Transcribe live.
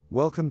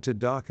Welcome to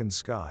Darkened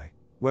Sky,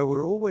 where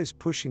we're always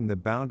pushing the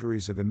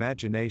boundaries of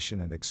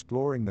imagination and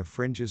exploring the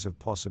fringes of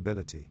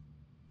possibility.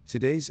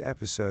 Today's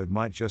episode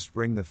might just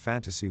bring the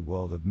fantasy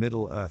world of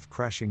Middle-earth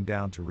crashing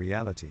down to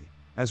reality,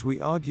 as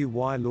we argue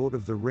why Lord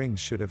of the Rings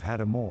should have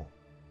had a more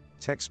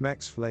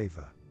Tex-Mex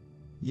flavor.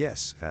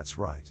 Yes, that's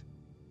right.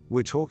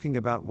 We're talking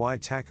about why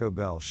Taco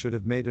Bell should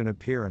have made an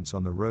appearance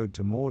on the road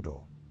to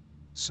Mordor.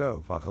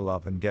 So, buckle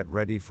up and get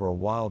ready for a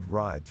wild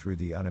ride through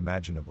the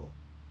unimaginable.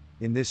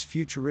 In this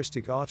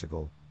futuristic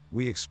article,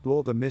 we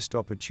explore the missed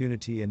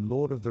opportunity in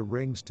Lord of the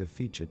Rings to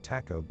feature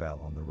Taco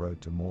Bell on the road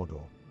to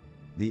Mordor.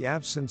 The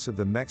absence of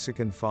the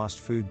Mexican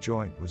fast food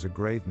joint was a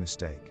grave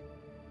mistake.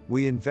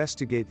 We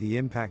investigate the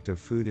impact of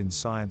food in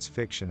science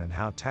fiction and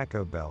how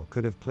Taco Bell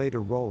could have played a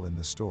role in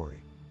the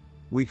story.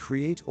 We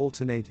create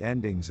alternate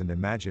endings and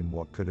imagine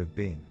what could have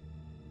been.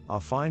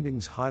 Our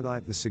findings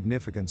highlight the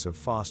significance of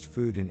fast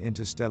food in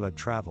interstellar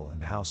travel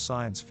and how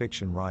science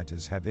fiction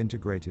writers have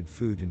integrated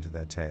food into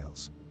their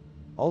tales.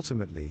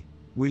 Ultimately,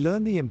 we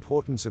learn the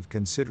importance of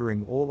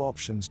considering all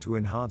options to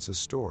enhance a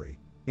story,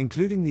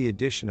 including the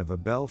addition of a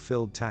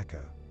bell-filled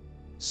taco.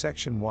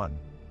 Section 1.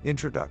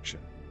 Introduction.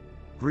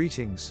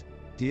 Greetings,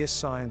 dear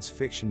science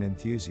fiction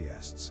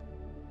enthusiasts.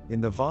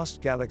 In the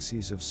vast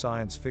galaxies of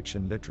science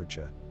fiction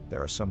literature,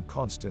 there are some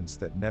constants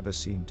that never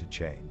seem to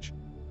change.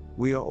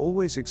 We are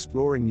always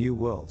exploring new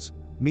worlds,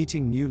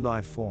 meeting new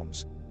life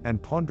forms,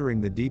 and pondering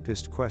the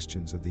deepest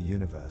questions of the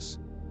universe.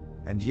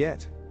 And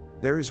yet,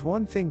 there is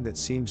one thing that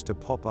seems to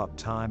pop up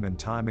time and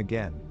time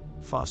again: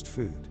 fast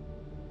food.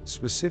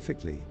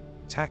 Specifically,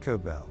 Taco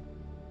Bell.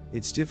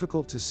 It's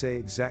difficult to say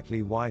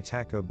exactly why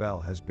Taco Bell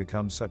has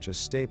become such a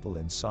staple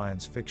in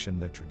science fiction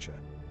literature.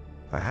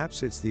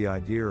 Perhaps it's the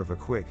idea of a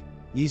quick,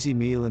 easy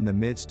meal in the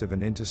midst of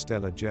an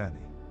interstellar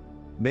journey.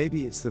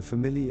 Maybe it's the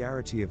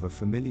familiarity of a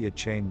familiar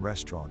chain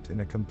restaurant in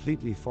a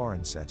completely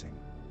foreign setting.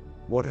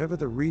 Whatever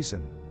the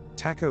reason,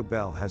 Taco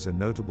Bell has a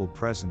notable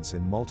presence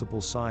in multiple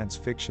science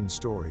fiction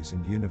stories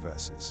and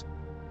universes.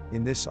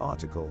 In this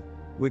article,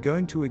 we're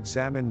going to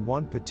examine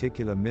one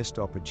particular missed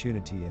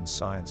opportunity in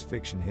science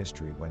fiction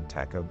history when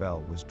Taco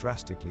Bell was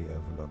drastically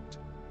overlooked.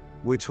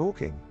 We're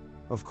talking,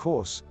 of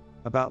course,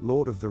 about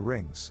Lord of the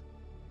Rings.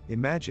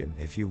 Imagine,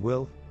 if you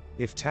will,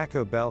 if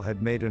Taco Bell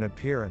had made an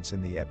appearance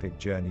in the epic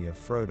journey of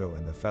Frodo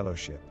and the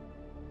Fellowship.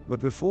 But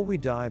before we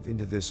dive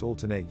into this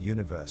alternate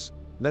universe,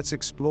 let's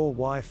explore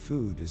why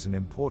food is an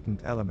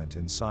important element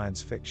in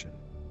science fiction.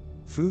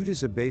 Food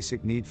is a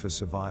basic need for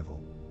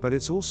survival, but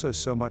it's also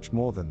so much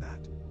more than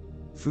that.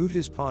 Food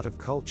is part of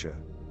culture,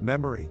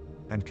 memory,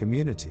 and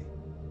community.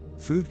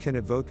 Food can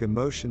evoke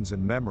emotions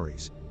and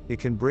memories, it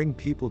can bring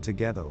people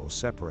together or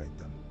separate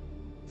them.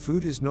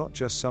 Food is not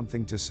just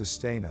something to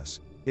sustain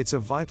us, it's a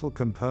vital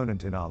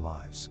component in our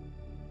lives.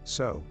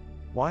 So,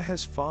 why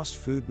has fast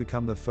food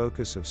become the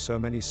focus of so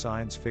many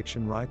science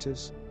fiction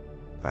writers?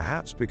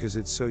 Perhaps because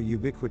it's so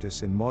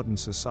ubiquitous in modern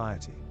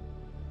society.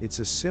 It's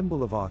a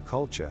symbol of our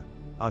culture,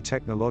 our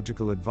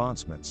technological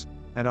advancements,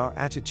 and our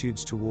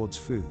attitudes towards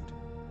food.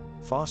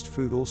 Fast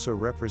food also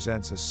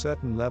represents a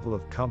certain level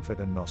of comfort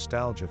and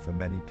nostalgia for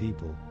many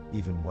people,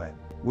 even when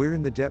we're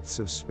in the depths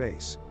of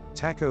space.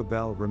 Taco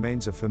Bell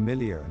remains a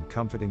familiar and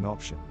comforting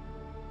option.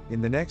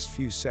 In the next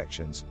few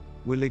sections,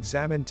 we'll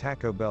examine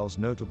Taco Bell's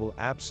notable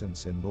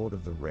absence in Lord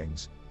of the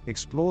Rings,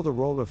 explore the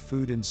role of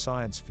food in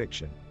science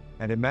fiction,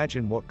 and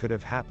imagine what could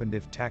have happened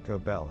if Taco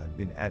Bell had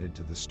been added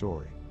to the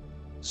story.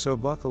 So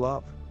buckle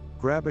up,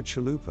 grab a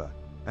chalupa,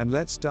 and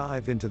let's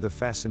dive into the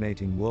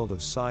fascinating world of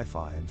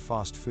sci-fi and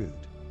fast food.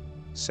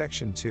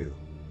 Section 2.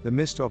 The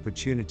missed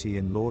opportunity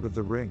in Lord of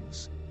the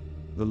Rings.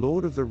 The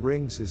Lord of the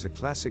Rings is a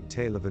classic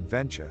tale of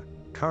adventure,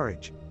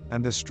 courage,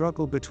 and the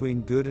struggle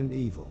between good and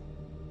evil.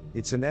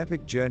 It's an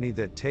epic journey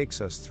that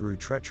takes us through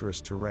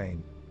treacherous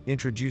terrain,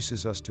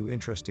 introduces us to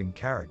interesting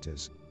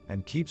characters,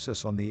 and keeps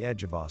us on the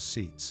edge of our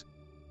seats.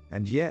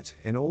 And yet,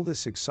 in all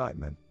this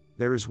excitement,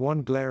 there is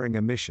one glaring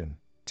omission: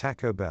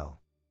 Taco Bell.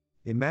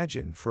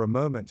 Imagine, for a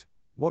moment,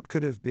 what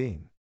could have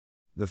been.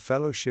 The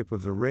Fellowship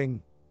of the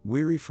Ring,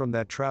 weary from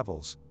their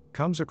travels,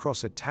 comes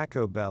across a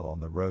Taco Bell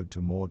on the road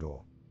to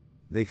Mordor.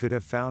 They could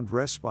have found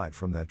respite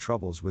from their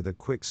troubles with a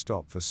quick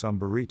stop for some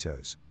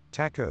burritos,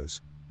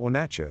 tacos, or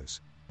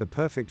nachos, the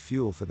perfect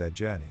fuel for their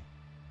journey.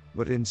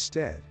 But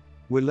instead,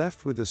 we're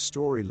left with a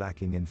story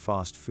lacking in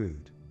fast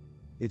food.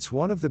 It's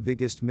one of the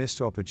biggest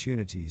missed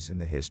opportunities in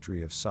the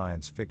history of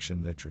science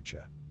fiction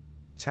literature.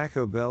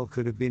 Taco Bell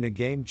could have been a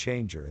game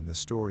changer in the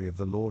story of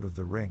the Lord of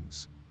the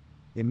Rings.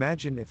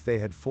 Imagine if they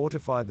had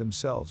fortified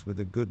themselves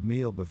with a good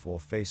meal before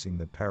facing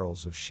the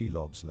perils of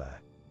Shelob's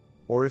lair.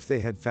 Or if they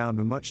had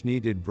found a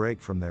much-needed break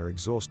from their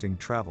exhausting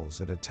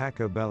travels at a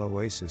Taco Bell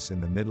oasis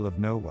in the middle of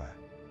nowhere.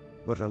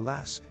 But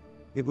alas,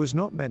 it was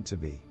not meant to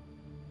be.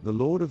 The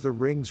Lord of the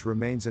Rings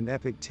remains an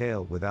epic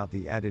tale without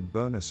the added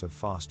bonus of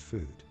fast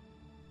food.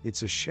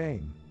 It's a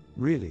shame,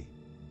 really.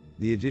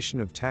 The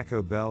addition of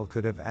Taco Bell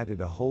could have added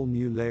a whole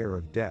new layer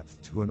of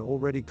depth to an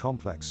already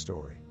complex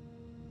story.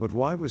 But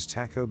why was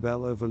Taco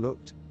Bell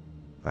overlooked?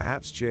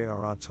 Perhaps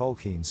J.R.R.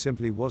 Tolkien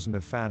simply wasn't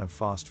a fan of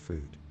fast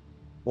food.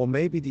 Or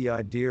maybe the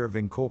idea of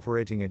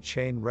incorporating a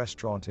chain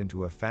restaurant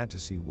into a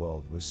fantasy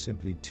world was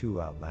simply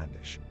too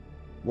outlandish.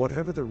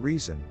 Whatever the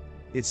reason,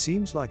 it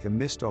seems like a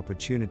missed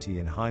opportunity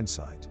in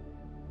hindsight.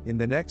 In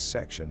the next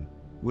section,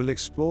 we'll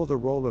explore the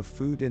role of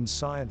food in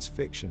science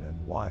fiction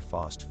and why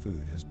fast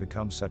food has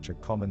become such a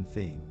common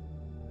theme.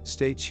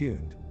 Stay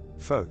tuned,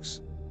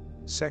 folks.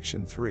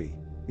 Section 3,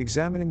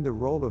 examining the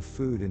role of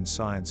food in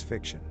science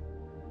fiction.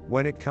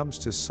 When it comes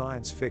to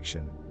science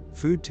fiction,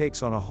 food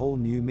takes on a whole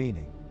new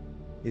meaning.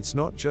 It's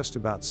not just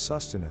about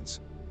sustenance,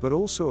 but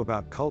also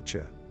about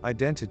culture,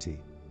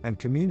 identity, and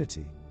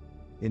community.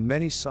 In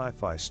many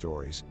sci-fi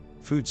stories,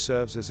 food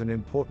serves as an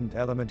important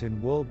element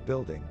in world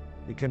building.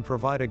 It can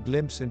provide a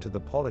glimpse into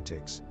the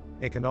politics,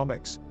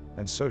 economics,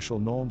 and social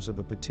norms of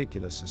a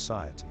particular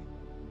society.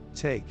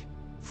 Take,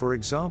 for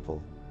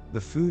example, the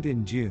food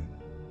in Dune.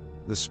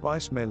 The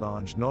spice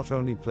melange not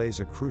only plays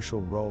a crucial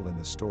role in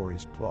the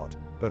story's plot,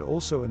 but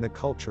also in the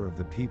culture of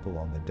the people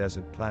on the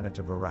desert planet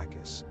of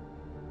Arrakis.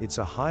 It's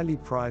a highly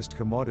prized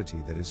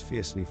commodity that is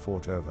fiercely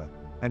fought over,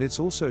 and it's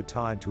also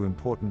tied to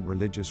important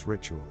religious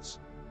rituals.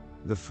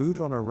 The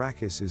food on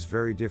Arrakis is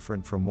very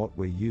different from what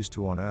we're used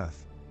to on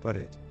Earth, but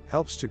it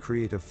helps to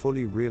create a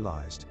fully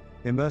realized,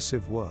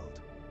 immersive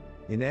world.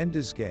 In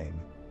Ender's Game,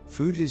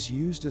 food is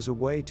used as a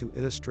way to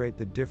illustrate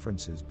the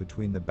differences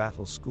between the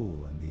battle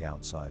school and the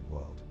outside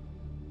world.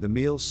 The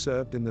meals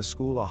served in the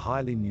school are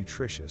highly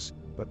nutritious,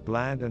 but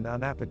bland and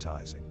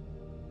unappetizing.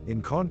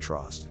 In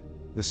contrast,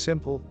 the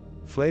simple,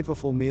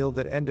 flavorful meal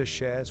that Ender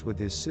shares with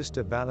his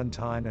sister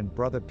Valentine and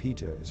brother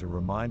Peter is a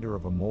reminder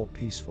of a more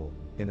peaceful,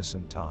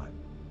 innocent time.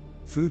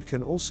 Food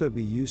can also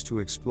be used to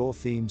explore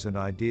themes and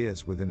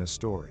ideas within a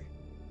story.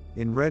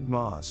 In Red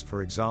Mars,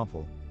 for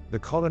example, the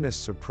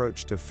colonists'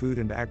 approach to food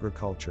and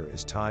agriculture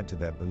is tied to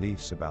their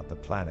beliefs about the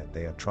planet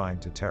they are trying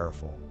to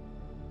terraform.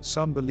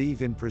 Some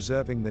believe in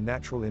preserving the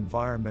natural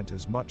environment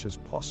as much as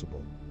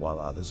possible, while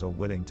others are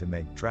willing to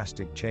make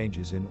drastic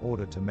changes in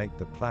order to make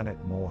the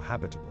planet more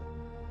habitable.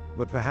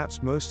 But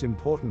perhaps most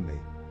importantly,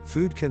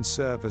 food can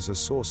serve as a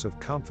source of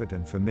comfort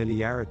and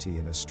familiarity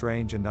in a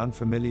strange and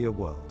unfamiliar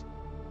world.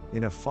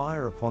 In A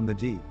Fire Upon the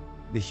Deep,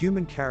 the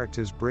human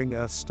characters bring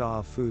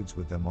Earth-style foods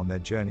with them on their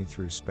journey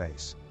through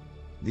space.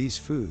 These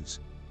foods,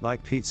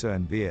 like pizza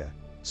and beer,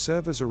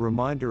 serve as a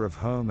reminder of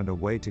home and a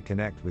way to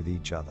connect with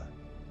each other.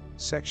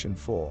 Section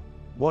 4,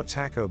 what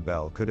Taco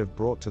Bell could have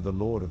brought to the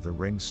Lord of the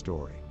Rings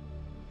story.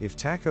 If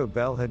Taco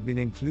Bell had been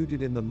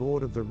included in the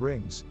Lord of the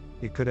Rings,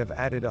 it could have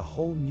added a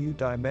whole new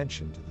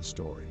dimension to the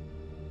story.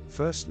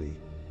 Firstly,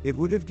 it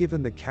would have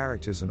given the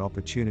characters an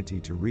opportunity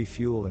to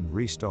refuel and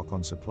restock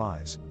on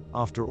supplies.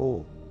 After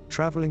all,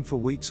 traveling for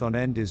weeks on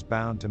end is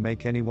bound to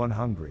make anyone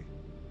hungry.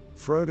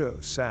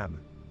 Frodo, Sam,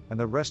 and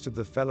the rest of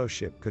the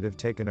Fellowship could have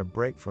taken a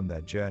break from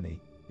their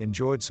journey,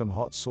 enjoyed some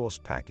hot sauce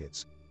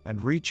packets,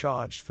 and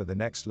recharged for the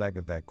next leg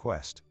of their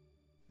quest.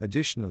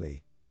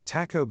 Additionally,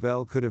 Taco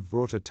Bell could have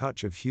brought a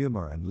touch of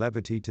humor and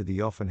levity to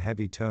the often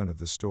heavy tone of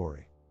the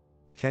story.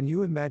 Can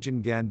you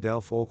imagine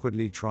Gandalf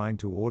awkwardly trying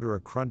to order a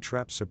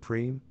Crunchwrap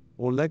Supreme,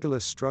 or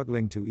Legolas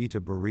struggling to eat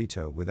a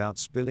burrito without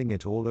spilling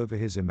it all over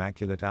his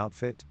immaculate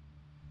outfit?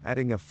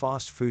 Adding a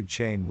fast food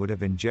chain would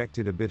have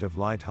injected a bit of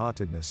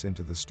lightheartedness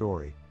into the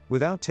story,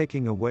 without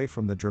taking away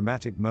from the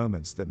dramatic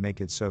moments that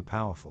make it so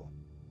powerful.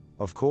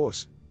 Of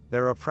course,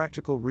 there are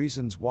practical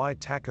reasons why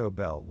Taco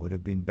Bell would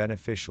have been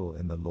beneficial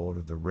in the Lord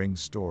of the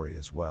Rings story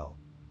as well.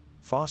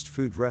 Fast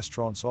food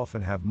restaurants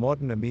often have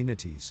modern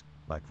amenities,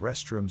 like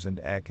restrooms and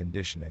air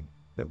conditioning,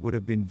 that would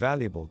have been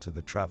valuable to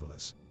the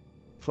travelers.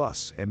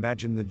 Plus,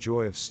 imagine the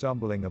joy of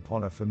stumbling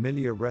upon a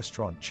familiar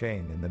restaurant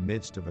chain in the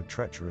midst of a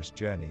treacherous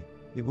journey.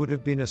 It would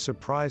have been a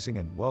surprising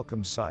and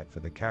welcome sight for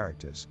the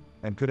characters,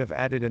 and could have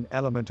added an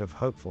element of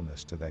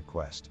hopefulness to their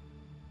quest.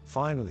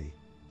 Finally,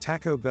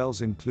 Taco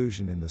Bell's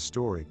inclusion in the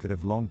story could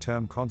have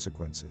long-term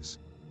consequences.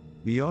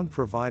 Beyond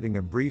providing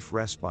a brief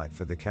respite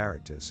for the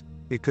characters,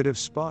 it could have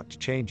sparked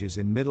changes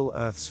in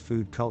Middle-earth's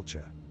food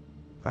culture.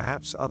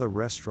 Perhaps other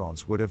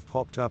restaurants would have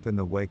popped up in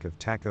the wake of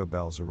Taco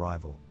Bell's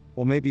arrival,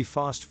 or maybe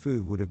fast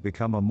food would have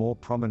become a more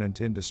prominent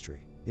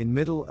industry in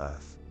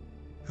Middle-earth.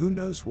 Who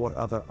knows what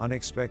other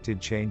unexpected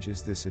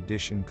changes this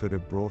addition could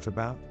have brought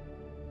about?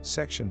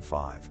 Section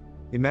 5.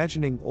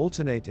 Imagining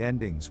alternate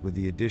endings with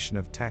the addition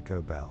of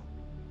Taco Bell.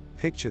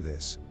 Picture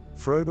this: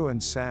 Frodo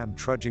and Sam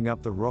trudging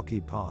up the rocky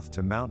path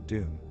to Mount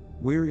Doom,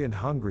 weary and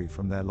hungry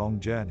from their long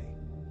journey.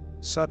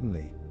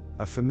 Suddenly,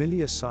 a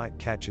familiar sight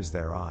catches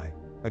their eye,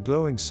 a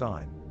glowing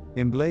sign,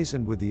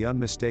 emblazoned with the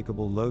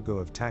unmistakable logo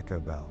of Taco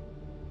Bell.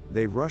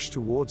 They rush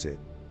towards it,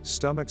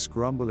 stomachs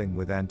grumbling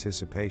with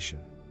anticipation.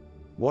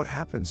 What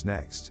happens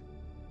next?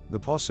 The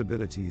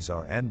possibilities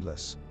are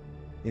endless.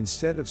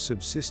 Instead of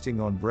subsisting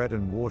on bread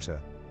and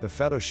water, the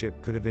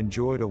Fellowship could have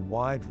enjoyed a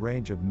wide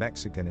range of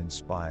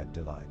Mexican-inspired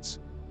delights.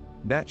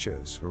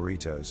 Nachos,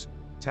 burritos,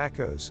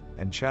 tacos,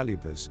 and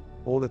chalupas,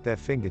 all at their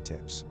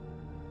fingertips.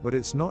 But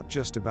it's not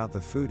just about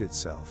the food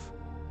itself.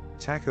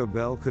 Taco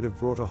Bell could have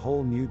brought a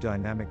whole new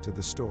dynamic to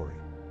the story.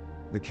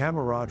 The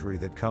camaraderie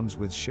that comes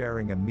with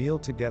sharing a meal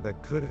together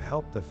could have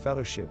helped the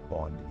Fellowship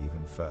bond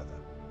even further.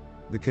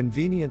 The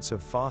convenience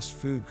of fast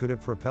food could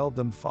have propelled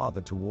them farther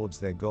towards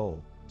their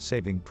goal,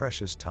 saving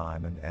precious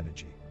time and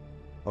energy.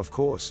 Of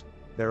course,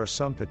 there are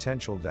some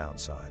potential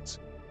downsides.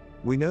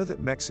 We know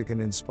that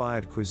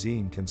Mexican-inspired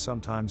cuisine can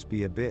sometimes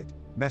be a bit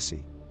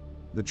messy.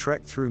 The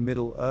trek through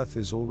Middle-earth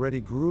is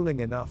already grueling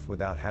enough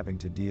without having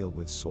to deal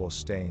with sauce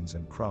stains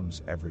and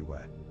crumbs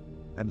everywhere.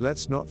 And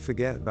let's not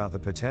forget about the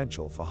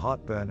potential for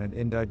heartburn and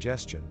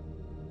indigestion.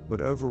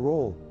 But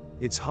overall,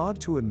 it's hard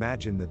to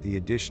imagine that the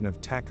addition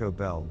of Taco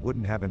Bell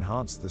wouldn't have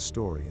enhanced the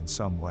story in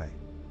some way.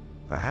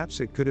 Perhaps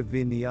it could have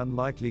been the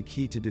unlikely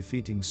key to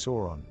defeating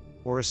Sauron,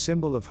 or a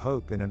symbol of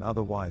hope in an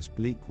otherwise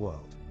bleak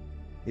world.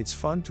 It's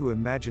fun to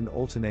imagine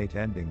alternate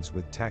endings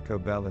with Taco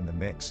Bell in the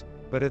mix,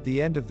 but at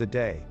the end of the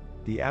day,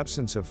 the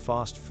absence of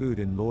fast food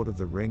in Lord of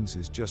the Rings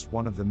is just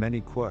one of the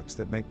many quirks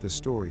that make the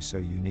story so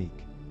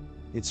unique.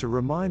 It's a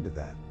reminder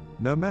that,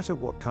 no matter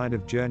what kind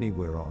of journey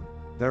we're on,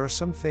 there are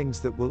some things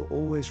that will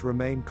always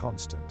remain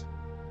constant.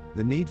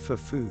 The need for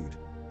food,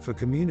 for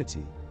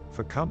community,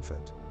 for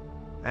comfort.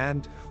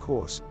 And, of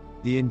course,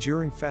 the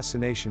enduring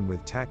fascination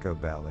with Taco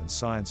Bell in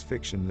science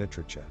fiction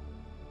literature.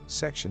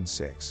 Section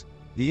 6.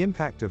 The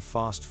impact of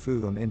fast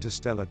food on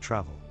interstellar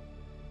travel.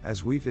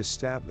 As we've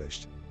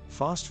established,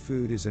 fast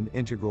food is an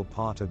integral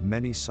part of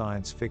many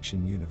science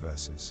fiction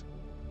universes.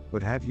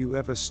 But have you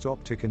ever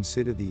stopped to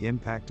consider the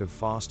impact of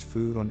fast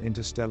food on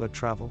interstellar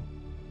travel?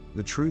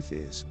 The truth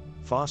is,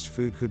 fast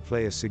food could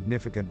play a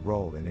significant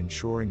role in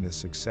ensuring the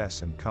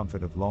success and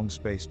comfort of long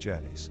space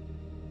journeys.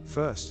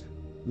 First,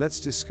 let's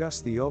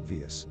discuss the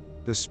obvious,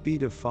 the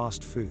speed of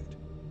fast food.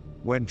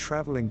 When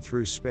traveling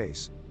through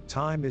space,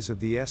 time is of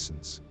the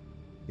essence.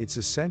 It's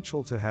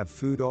essential to have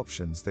food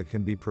options that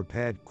can be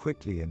prepared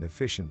quickly and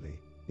efficiently,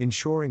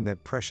 ensuring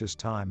that precious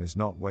time is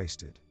not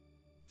wasted.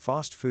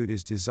 Fast food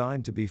is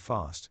designed to be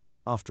fast,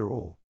 after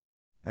all.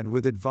 And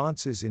with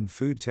advances in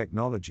food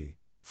technology,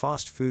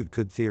 fast food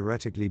could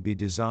theoretically be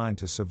designed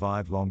to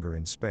survive longer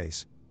in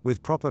space,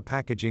 with proper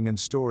packaging and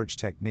storage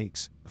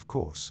techniques, of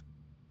course.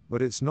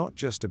 But it's not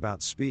just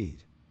about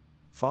speed.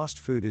 Fast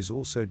food is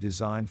also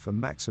designed for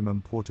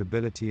maximum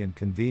portability and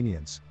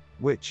convenience,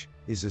 which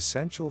is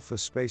essential for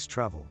space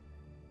travel.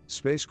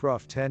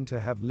 Spacecraft tend to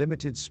have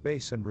limited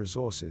space and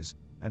resources,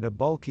 and a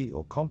bulky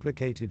or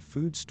complicated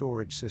food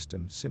storage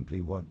system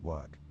simply won't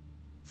work.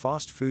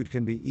 Fast food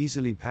can be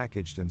easily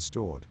packaged and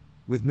stored,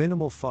 with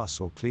minimal fuss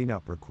or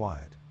cleanup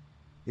required.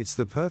 It's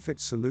the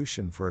perfect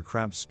solution for a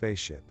cramped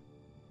spaceship.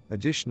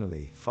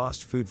 Additionally,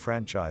 fast food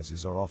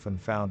franchises are often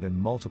found in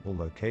multiple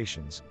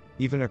locations,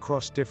 even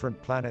across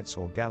different planets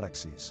or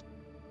galaxies.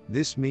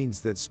 This means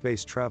that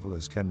space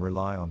travelers can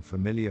rely on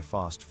familiar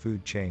fast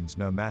food chains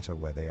no matter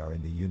where they are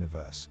in the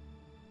universe.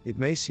 It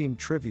may seem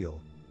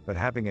trivial, but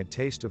having a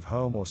taste of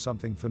home or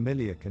something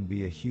familiar can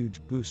be a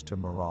huge boost to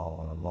morale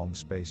on a long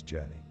space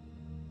journey.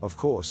 Of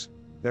course,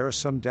 there are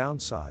some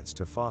downsides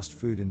to fast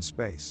food in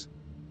space.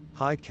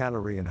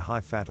 High-calorie and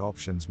high-fat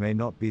options may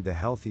not be the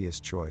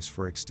healthiest choice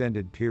for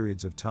extended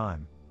periods of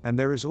time, and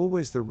there is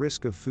always the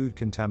risk of food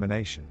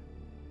contamination.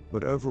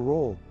 But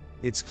overall,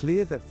 it's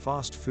clear that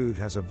fast food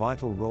has a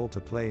vital role to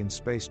play in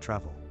space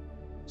travel.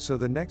 So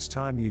the next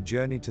time you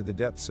journey to the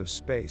depths of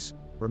space,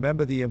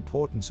 remember the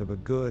importance of a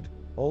good,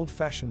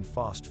 old-fashioned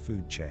fast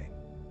food chain.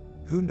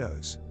 Who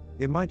knows,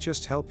 it might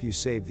just help you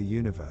save the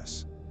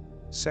universe.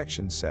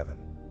 Section 7.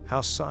 How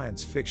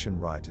science fiction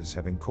writers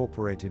have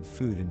incorporated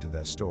food into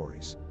their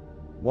stories.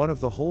 One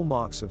of the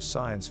hallmarks of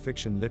science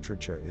fiction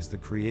literature is the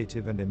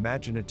creative and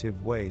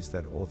imaginative ways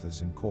that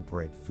authors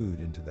incorporate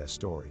food into their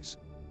stories.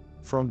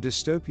 From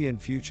dystopian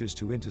futures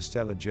to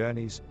interstellar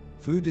journeys,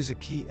 food is a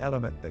key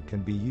element that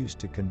can be used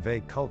to convey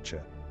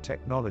culture,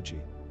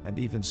 technology, and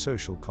even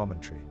social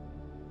commentary.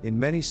 In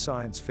many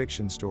science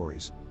fiction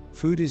stories,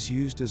 food is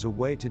used as a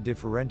way to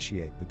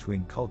differentiate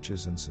between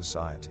cultures and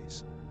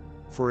societies.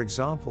 For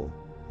example,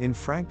 in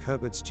Frank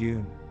Herbert's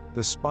Dune,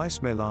 the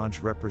spice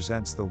melange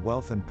represents the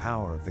wealth and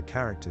power of the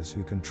characters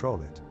who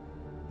control it.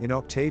 In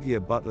Octavia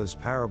Butler's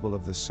Parable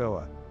of the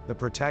Sower, the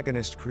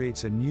protagonist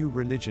creates a new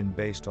religion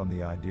based on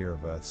the idea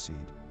of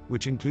Earthseed,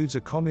 which includes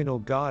a communal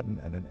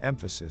garden and an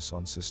emphasis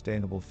on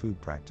sustainable food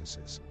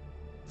practices.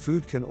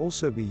 Food can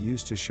also be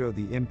used to show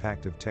the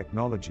impact of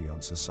technology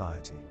on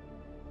society.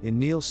 In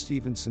Neil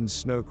Stephenson's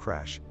Snow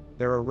Crash,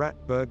 there are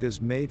rat burgers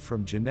made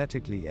from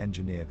genetically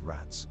engineered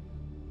rats.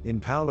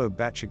 In Paolo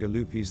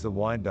Bacigalupi's The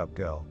Wind-Up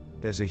Girl,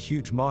 there's a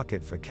huge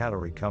market for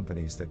calorie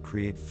companies that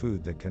create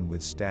food that can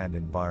withstand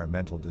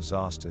environmental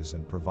disasters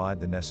and provide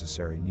the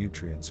necessary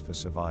nutrients for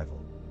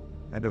survival.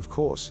 And of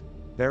course,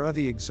 there are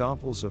the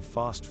examples of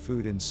fast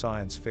food in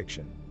science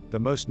fiction, the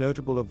most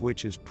notable of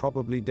which is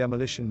probably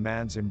Demolition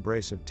Man's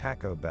embrace of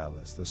Taco Bell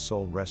as the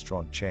sole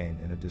restaurant chain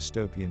in a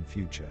dystopian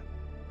future.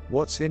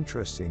 What's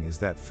interesting is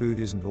that food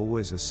isn't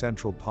always a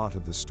central part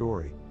of the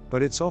story,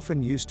 but it's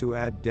often used to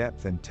add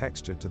depth and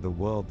texture to the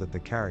world that the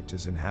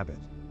characters inhabit.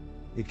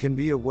 It can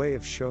be a way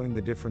of showing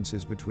the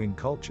differences between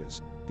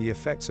cultures, the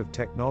effects of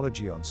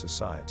technology on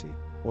society,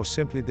 or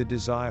simply the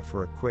desire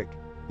for a quick,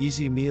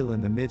 easy meal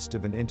in the midst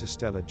of an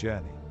interstellar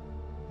journey.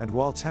 And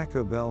while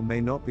Taco Bell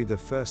may not be the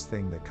first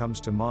thing that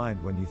comes to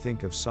mind when you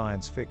think of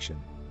science fiction,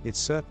 it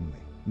certainly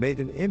made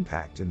an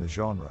impact in the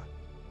genre.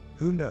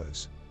 Who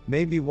knows?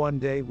 Maybe one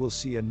day we'll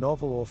see a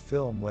novel or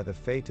film where the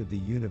fate of the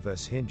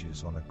universe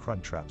hinges on a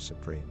Crunchwrap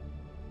Supreme.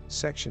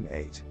 Section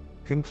 8.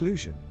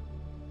 Conclusion.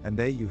 And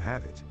there you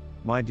have it,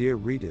 my dear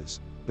readers,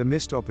 the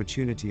missed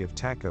opportunity of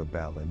Taco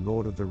Bell in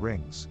Lord of the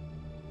Rings.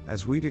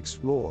 As we've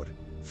explored,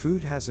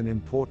 food has an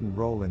important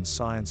role in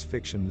science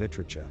fiction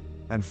literature,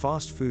 and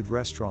fast food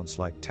restaurants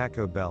like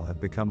Taco Bell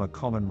have become a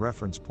common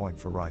reference point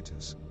for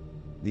writers.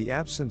 The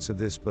absence of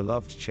this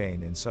beloved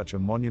chain in such a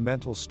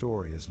monumental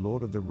story as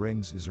Lord of the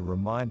Rings is a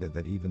reminder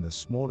that even the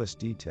smallest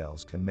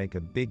details can make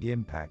a big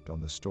impact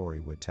on the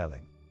story we're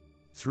telling.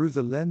 Through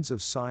the lens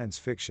of science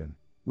fiction,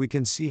 we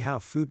can see how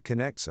food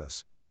connects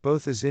us,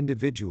 both as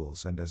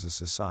individuals and as a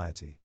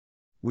society.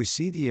 We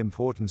see the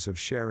importance of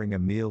sharing a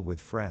meal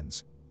with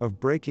friends, of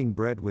breaking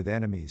bread with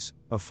enemies,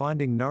 of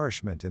finding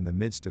nourishment in the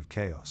midst of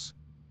chaos.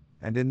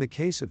 And in the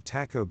case of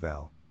Taco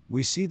Bell,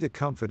 we see the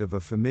comfort of a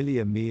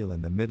familiar meal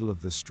in the middle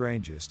of the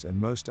strangest and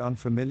most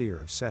unfamiliar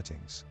of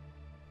settings.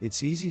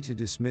 It's easy to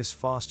dismiss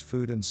fast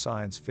food and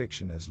science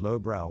fiction as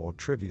lowbrow or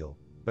trivial,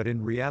 but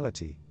in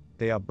reality,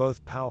 they are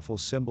both powerful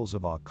symbols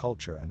of our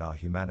culture and our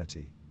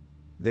humanity.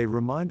 They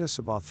remind us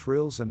of our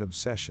thrills and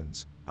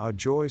obsessions, our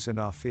joys and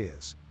our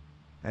fears.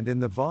 And in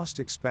the vast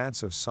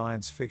expanse of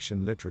science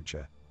fiction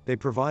literature, they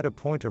provide a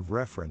point of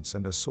reference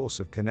and a source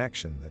of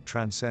connection that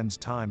transcends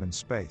time and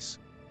space.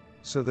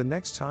 So the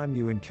next time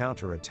you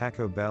encounter a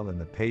Taco Bell in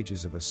the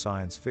pages of a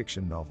science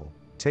fiction novel,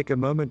 take a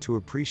moment to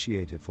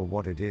appreciate it for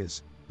what it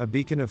is, a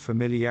beacon of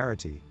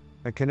familiarity,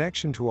 a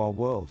connection to our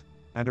world,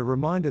 and a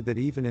reminder that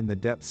even in the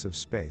depths of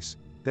space,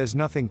 there's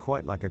nothing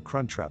quite like a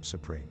Crunchwrap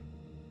Supreme.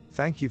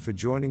 Thank you for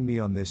joining me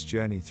on this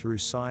journey through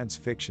science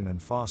fiction and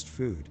fast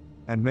food,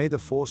 and may the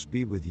Force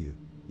be with you,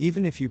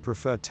 even if you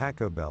prefer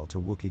Taco Bell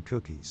to Wookiee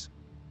cookies.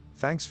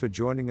 Thanks for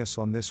joining us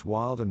on this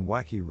wild and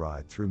wacky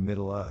ride through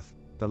Middle-earth,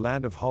 the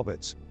land of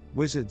hobbits,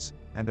 wizards,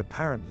 and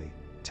apparently,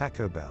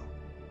 Taco Bell.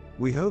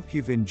 We hope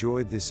you've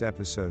enjoyed this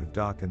episode of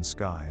Darkened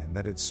Sky and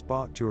that it's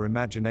sparked your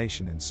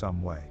imagination in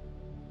some way.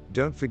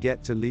 Don't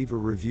forget to leave a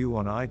review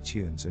on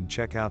iTunes and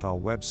check out our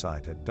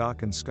website at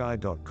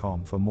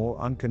darkendsky.com for more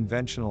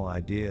unconventional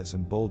ideas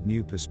and bold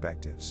new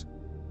perspectives.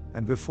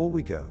 And before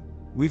we go,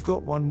 we've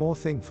got one more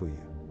thing for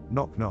you.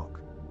 Knock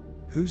knock.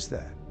 Who's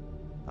there?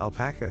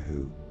 Alpaca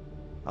who?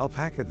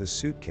 Alpaca the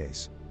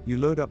suitcase, you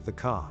load up the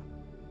car.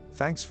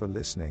 Thanks for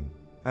listening,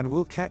 and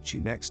we'll catch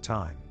you next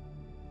time.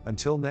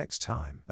 Until next time.